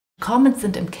Commons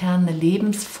sind im Kern eine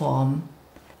Lebensform,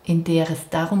 in der es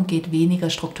darum geht, weniger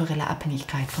strukturelle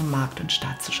Abhängigkeit von Markt und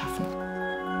Staat zu schaffen.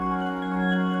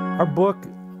 Our book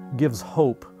gives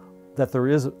hope that there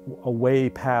is a way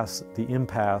past the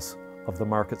impasse of the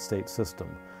market-state system,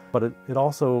 but it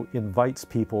also invites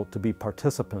people to be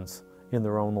participants in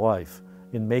their own life,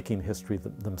 in making history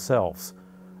themselves,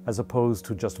 as opposed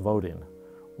to just voting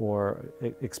or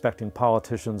expecting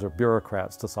politicians or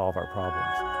bureaucrats to solve our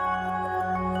problems.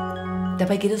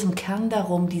 Dabei geht es im Kern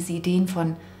darum, diese Ideen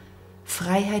von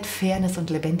Freiheit, Fairness und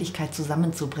Lebendigkeit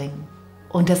zusammenzubringen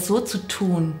und das so zu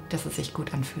tun, dass es sich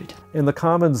gut anfühlt. And the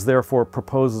Commons therefore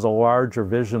proposes a larger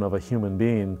vision of a human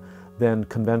being than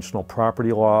conventional property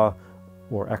law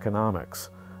or economics.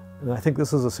 And I think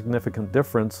this is a significant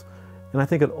difference, and I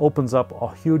think it opens up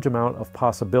a huge amount of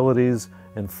possibilities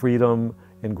and freedom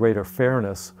and greater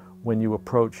fairness when you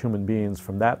approach human beings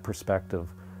from that perspective,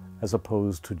 as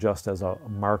opposed to just as a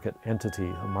market entity,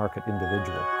 a market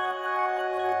individual.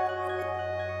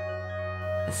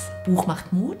 Das Buch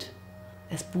macht Mut.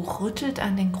 Das Buch rüttelt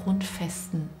an den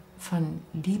Grundfesten von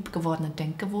liebgewordenen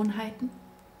Denkgewohnheiten.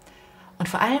 Und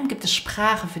vor allem gibt es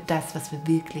Sprache für das, was wir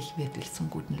wirklich, wirklich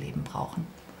zum guten Leben brauchen.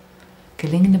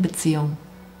 Gelingende Beziehung,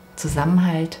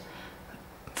 Zusammenhalt,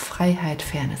 Freiheit,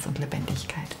 Fairness und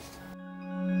Lebendigkeit.